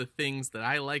all of the things that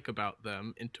I like about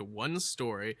them into one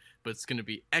story, but it's gonna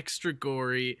be extra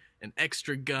gory and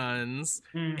extra guns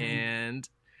and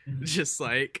just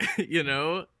and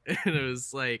it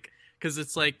was because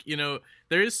it's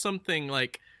there is something I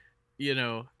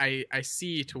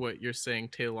see to what you're saying,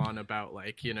 Talon, about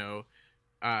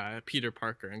Peter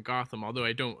Parker and Gotham, although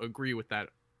I don't agree with that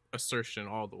assertion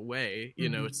all the way.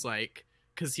 It's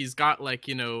because he's got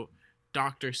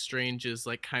Doctor Strange's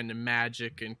kind of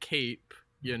magic and cape,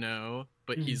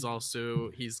 but he's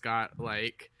got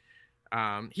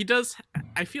he does.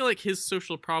 I feel like his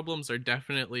social problems are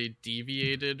definitely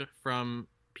deviated from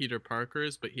Peter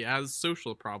Parker's, but he has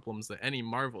social problems that any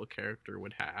Marvel character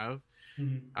would have.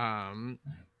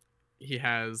 He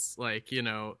has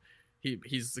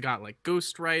he's got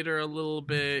Ghost Rider a little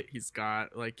bit. He's got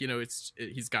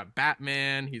he's got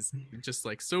Batman. He's just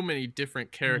so many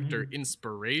different character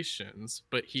inspirations,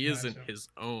 but he isn't his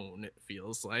own, it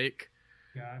feels like.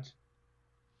 Gotcha.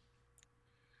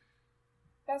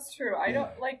 That's true. I don't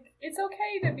it's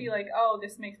okay to be oh,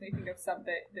 this makes me think of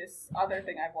something, this other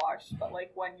thing I've watched, but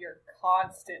when you're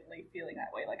constantly feeling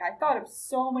that way, I thought of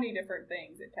so many different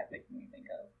things it kept making me think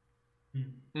of.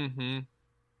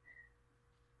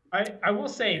 I will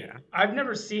say, I've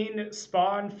never seen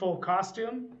Spawn full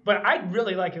costume, but I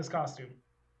really like his costume.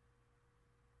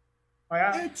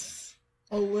 It's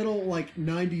a little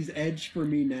 90s edge for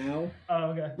me now.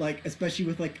 Oh, okay. Especially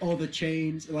with all the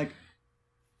chains.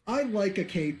 I like a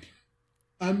cape.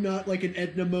 I'm not an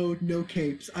Edna Mode, no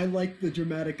capes. I like the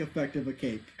dramatic effect of a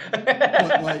cape.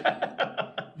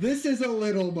 But this is a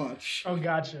little much. Oh,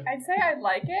 gotcha. I'd say I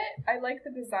like it. I like the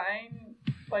design,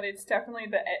 but it's definitely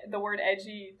the word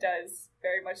edgy does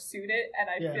very much suit it, and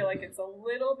I feel like it's a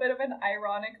little bit of an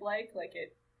ironic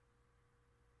it.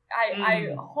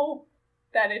 I hope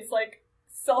that it's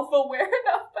self-aware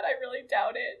enough, but I really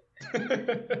doubt it.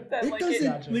 That, it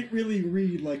doesn't really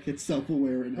read like it's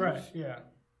self-aware enough. Right, yeah.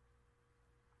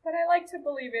 But I like to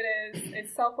believe it is.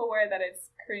 It's self-aware that it's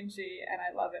cringy, and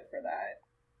I love it for that.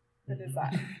 The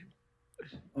design.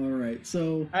 All right,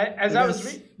 so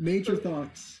major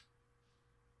thoughts.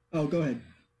 Oh, go ahead.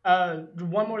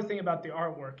 One more thing about the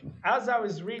artwork. As I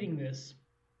was reading this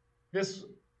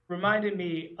reminded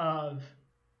me of,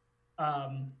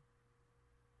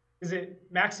 is it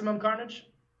Maximum Carnage?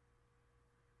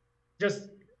 Just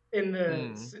in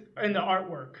the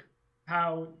artwork,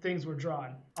 how things were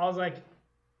drawn. I was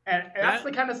and that's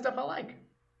the kind of stuff I like.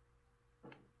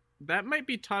 That might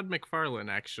be Todd McFarlane,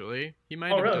 actually. He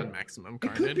might have done Maximum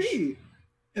Carnage. It could be.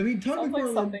 I mean, Todd Sounds McFarlane.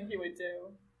 Like something he would do.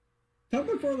 Todd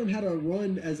McFarlane had a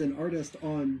run as an artist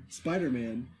on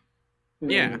Spider-Man.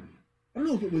 Yeah. I don't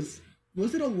know if it was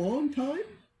it a long time?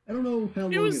 I don't know how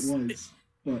long it was.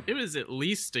 But it was at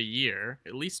least a year,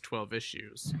 at least 12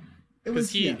 issues. It was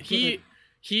so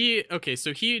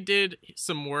he did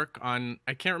some work on,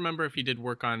 I can't remember if he did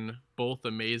work on both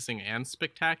Amazing and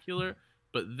Spectacular,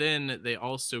 but then they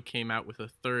also came out with a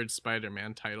third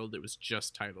Spider-Man title that was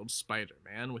just titled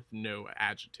Spider-Man with no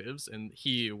adjectives, and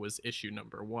he was issue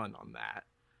number 1 on that.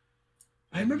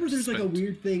 I remember there's a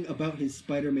weird thing about his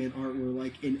Spider-Man art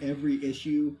where in every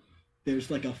issue there's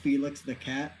a Felix the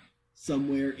Cat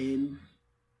somewhere in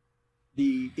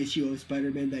the issue of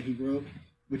Spider-Man that he wrote,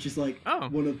 which is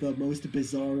one of the most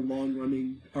bizarre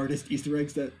long-running artist Easter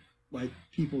eggs that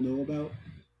people know about.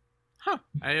 Huh,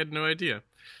 I had no idea.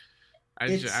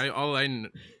 All I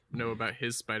know about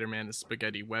his Spider-Man is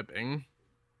spaghetti webbing.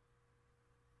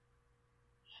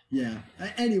 Yeah.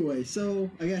 Anyway,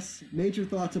 so I guess major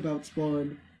thoughts about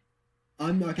Spawn.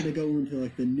 I'm not going to go into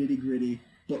the nitty-gritty,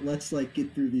 but let's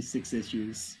get through these 6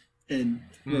 issues. and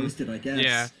roasted, I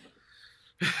guess.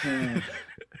 Yeah.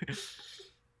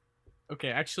 Okay,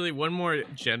 actually, one more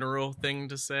general thing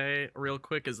to say real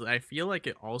quick is that I feel like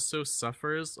it also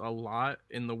suffers a lot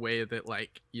in the way that,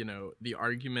 like, you know, the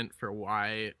argument for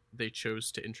why they chose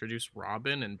to introduce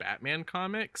Robin in Batman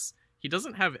comics, he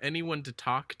doesn't have anyone to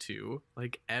talk to,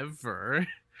 like, ever.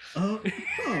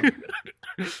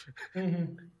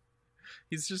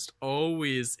 He's just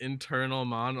always internal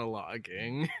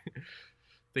monologuing,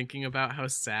 thinking about how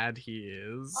sad he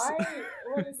is.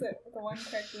 What is it? The one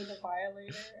character, the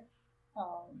Violator?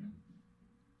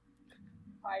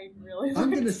 I really I'm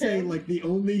gonna liked say him. like the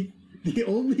only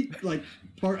like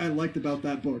part I liked about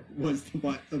that book was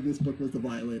this book was the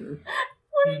Violator.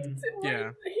 When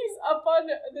Yeah. he's up on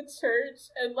the church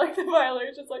and like the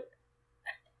Violator's just like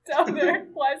down there.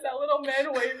 Why is that little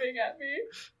man waving at me?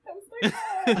 I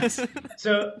was like,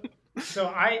 oh. So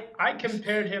I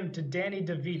compared him to Danny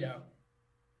DeVito.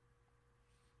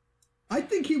 I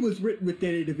think he was written with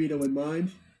Danny DeVito in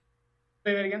mind.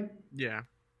 Say that again. Yeah.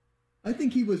 I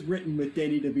think he was written with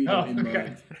Danny DeVito in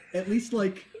mind. At least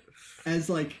like as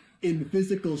like in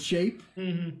physical shape,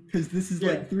 because this is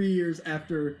like 3 years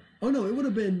after. Oh no, it would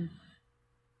have been.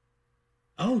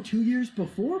 2 years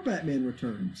before Batman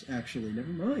Returns. Actually,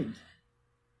 never mind.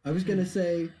 I was gonna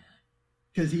say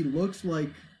because he looks like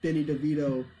Danny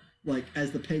DeVito, like as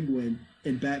the Penguin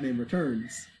in Batman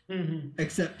Returns.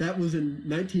 Except that was in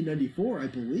 1994, I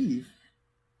believe.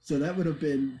 So that would have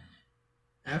been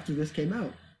after this came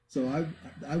out. So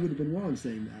I would have been wrong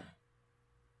saying that.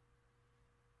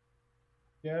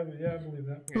 Yeah, I believe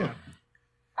that. Yeah.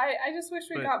 I just wish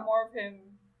we got more of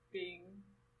him being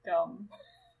dumb.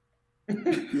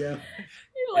 Yeah.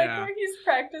 Where he's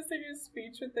practicing his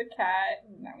speech with the cat,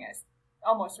 and I'm gonna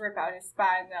almost rip out his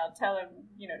spine, and I'll tell him,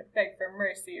 to beg for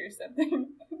mercy or something.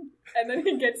 And then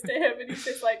he gets to him, and he's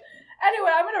just like,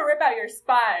 anyway, I'm gonna rip out your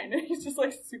spine. And he's just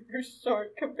like super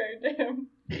short compared to him.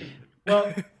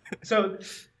 Well, so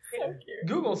cute.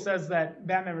 Google says that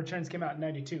Batman Returns came out in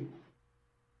 '92,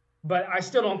 but I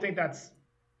still don't think that's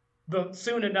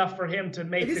soon enough for him to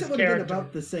make I guess this it would have character. been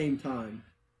about the same time.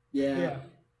 Yeah.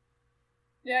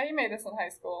 Yeah, he made this in high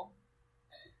school.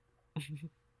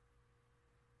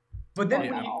 But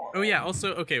then Oh yeah.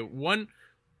 Also, okay. One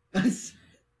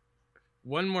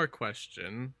more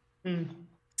question.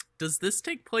 Does this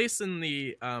take place in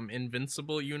the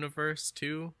Invincible universe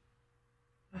too?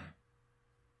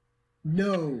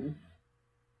 No.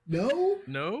 No?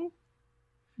 No?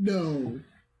 No.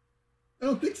 I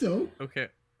don't think so. Okay.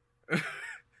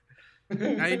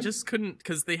 I just couldn't,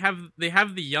 because they have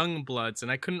the Young Bloods,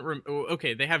 and I couldn't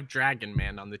okay, they have Dragon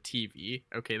Man on the TV.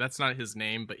 Okay, that's not his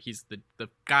name, but he's the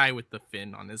guy with the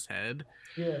fin on his head.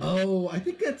 Yeah. Oh, I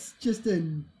think that's just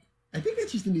an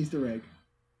Easter egg.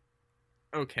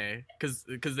 Okay, because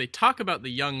they talk about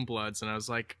the Young Bloods, and I was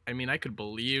like, I mean, I could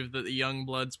believe that the Young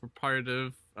Bloods were part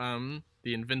of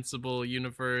the Invincible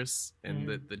universe and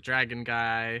the Dragon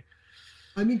guy.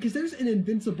 I mean, because there's an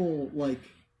Invincible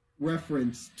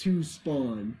reference to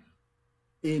Spawn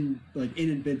in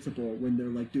Invincible when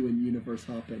they're doing universe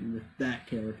hopping with that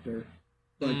character.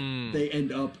 They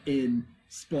end up in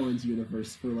Spawn's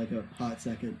universe for a hot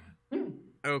second.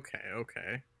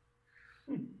 Okay.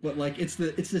 But it's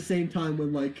the same time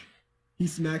when he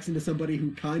smacks into somebody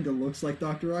who kind of looks like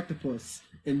Dr. Octopus,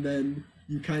 and then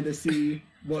you kind of see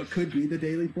what could be the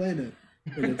Daily Planet,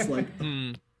 and it's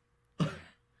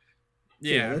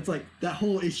yeah, it's that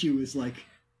whole issue is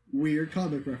weird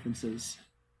comic references. Is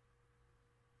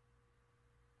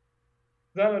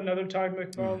that another Todd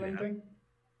McFarlane thing?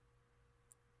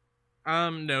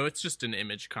 No, it's just an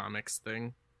Image Comics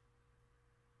thing.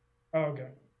 Oh, okay.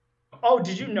 Oh,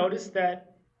 did you notice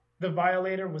that the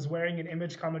Violator was wearing an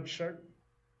Image Comics shirt?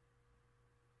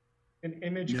 An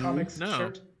Image Comics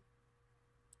shirt?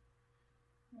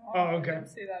 Oh, okay. I didn't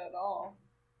see that at all.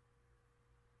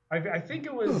 I think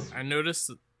it was I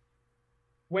noticed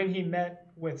when he met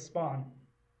with Spawn.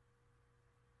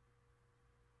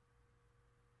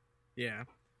 Yeah.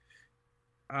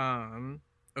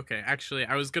 Okay, actually,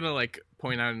 I was gonna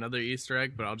point out another Easter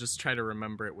egg, but I'll just try to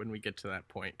remember it when we get to that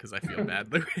point because I feel bad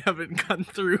that we haven't gone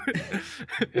through it.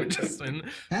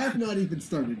 Have not even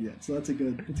started yet, so that's a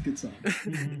good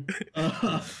sign.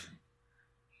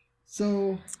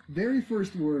 So, very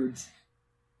first words,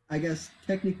 I guess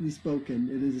technically spoken,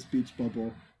 it is a speech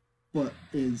bubble, but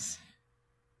is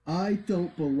 "I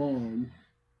don't belong,"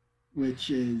 which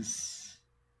is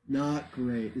not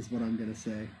great, is what I'm gonna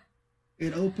say.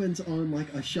 It opens on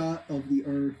a shot of the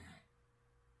Earth,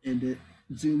 and it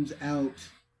zooms out,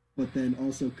 but then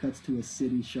also cuts to a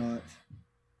city shot,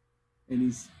 and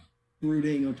he's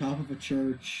brooding on top of a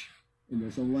church, and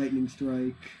there's a lightning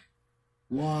strike.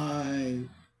 Why?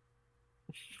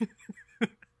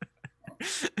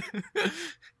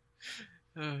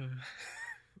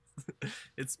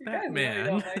 It's You guys Batman. really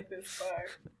don't like this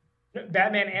book.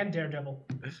 Batman and Daredevil.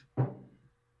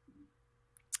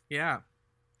 Yeah.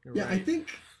 You're Yeah, right. I think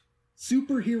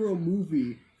superhero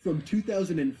movie from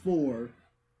 2004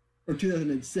 or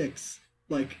 2006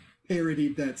 like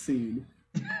parodied that scene.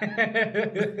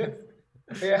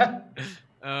 Yeah.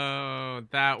 Oh,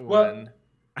 that Well, one.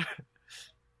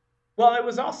 well, it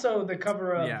was also the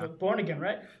cover of Yeah. Born Again,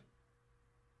 right?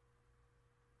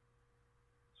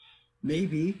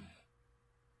 Maybe.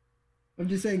 I'm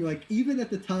just saying, like, even at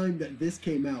the time that this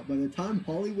came out, by the time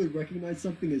Hollywood recognized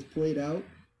something as played out,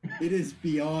 it is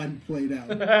beyond played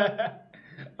out.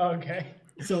 Okay.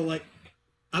 So, like,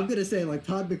 I'm gonna say, like,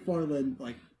 Todd McFarlane,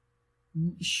 like,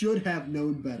 should have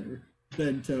known better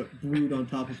than to brood on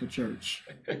top of a church.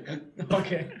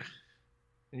 Okay.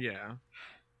 Yeah.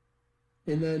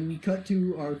 And then cut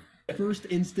to our first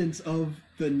instance of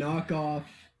the knockoff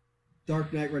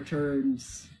Dark Knight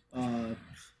Returns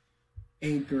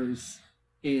anchors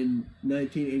in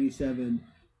 1987,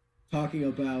 talking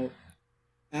about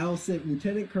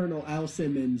Lieutenant Colonel Al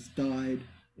Simmons died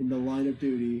in the line of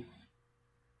duty,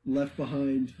 left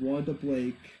behind Wanda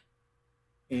Blake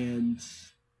and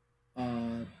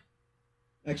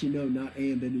actually no, not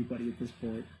and anybody at this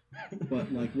point.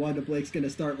 But like Wanda Blake's gonna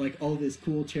start like all this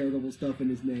cool charitable stuff in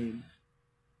his name.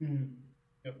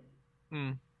 Yep.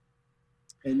 Hmm.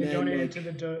 And They then donated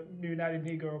like, to the United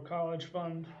Negro College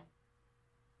Fund.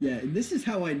 yeah, and this is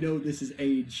how I know this is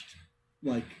aged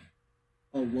like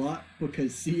a lot,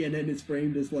 because CNN is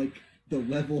framed as like the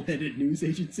level-headed news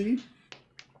agency.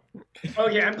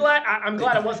 Okay, I'm glad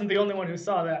I wasn't the only one who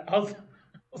saw that. I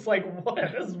was like, what?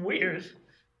 This is weird.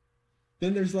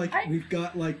 Then there's like we've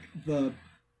got like the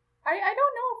I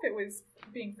don't know if it was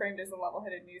being framed as a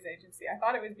level-headed news agency. I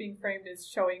thought it was being framed as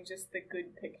showing just the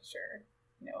good picture.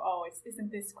 You know, oh,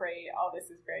 isn't this great? Oh, this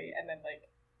is great. And then, like,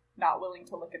 not willing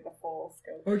to look at the full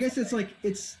scope. or I guess it's like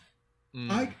it's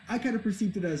Mm. I kind of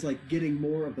perceived it as like getting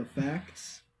more of the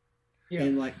facts. Yeah.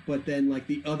 And like, but then like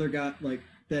the other guy, like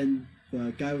then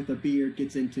the guy with the beard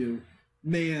gets into,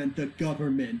 man, the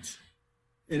government,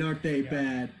 and aren't they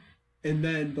bad? And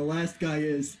then the last guy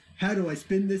is, how do I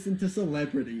spin this into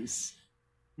celebrities?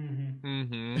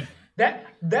 Mm-hmm.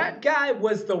 That guy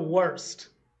was the worst.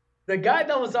 The guy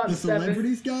that was on The 7.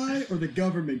 celebrities guy or the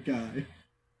government guy?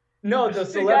 No, the The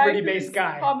celebrity-based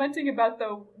guy. guy. Commenting about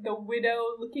the widow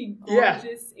looking Yeah.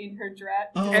 gorgeous in her dress.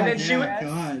 Oh, And then she yeah,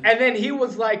 was- God. And then he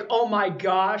was like, "Oh my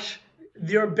gosh,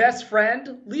 your best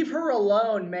friend? Leave her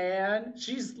alone, man.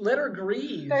 Let her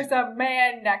grieve." There's a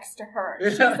man next to her.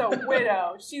 She's a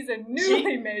widow. She's a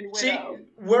newly made widow.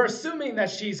 We're assuming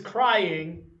that she's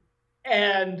crying,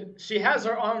 and she has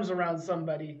her arms around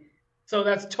somebody. So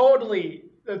that totally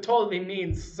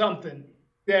means something.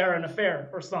 They're an affair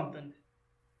or something.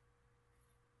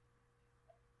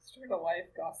 Start a life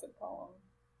gossip column.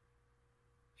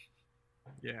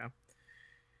 Yeah.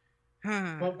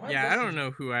 Well, why yeah, I was don't know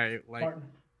who I like. Martin.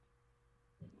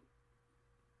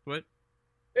 What?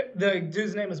 The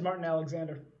dude's name is Martin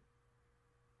Alexander.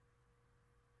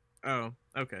 Oh,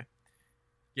 okay.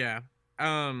 Yeah.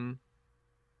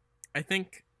 I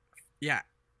think, yeah,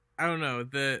 I don't know.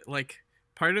 The, like,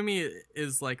 part of me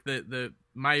is, like,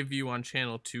 my view on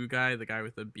Channel 2 guy, the guy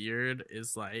with the beard,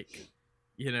 is, like,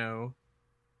 you know,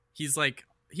 he's like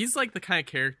the kind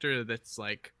of character that's,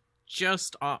 like,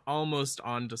 just almost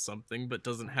onto something, but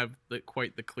doesn't have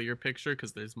quite the clear picture,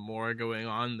 because there's more going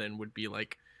on than would be,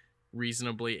 like,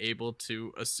 reasonably able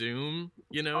to assume,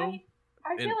 you know?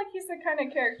 I feel like he's the kind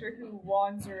of character who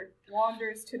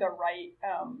wanders to the right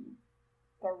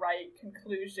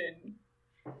conclusion,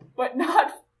 but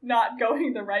not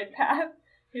going the right path.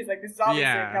 He's like, this is obviously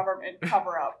a government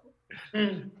cover up,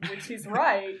 which he's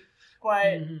right,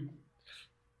 but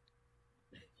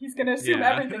he's gonna assume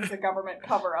everything's a government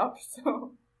cover up.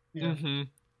 So Mm-hmm.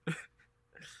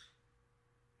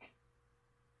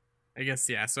 I guess,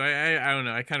 yeah. So I don't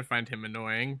know. I kind of find him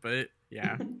annoying, but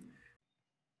yeah.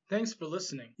 Thanks for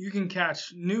listening. You can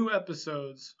catch new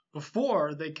episodes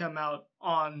before they come out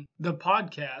on the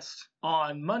podcast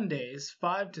on Mondays,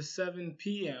 5 to 7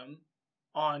 p.m.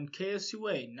 on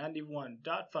KSUA 91.5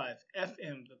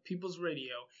 FM, the People's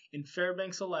Radio in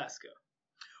Fairbanks, Alaska.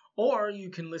 Or you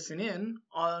can listen in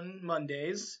on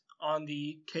Mondays on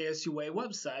the KSUA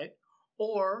website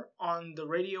or on the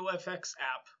Radio FX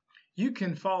app. You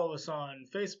can follow us on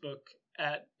Facebook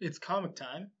at It's Comic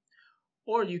Time.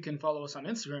 Or you can follow us on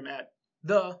Instagram at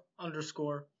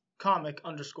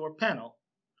 _comic_panel.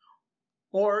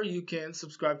 Or you can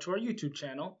subscribe to our YouTube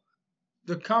channel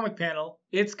The comic panel.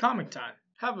 It's comic time.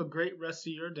 Have a great rest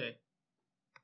of your day.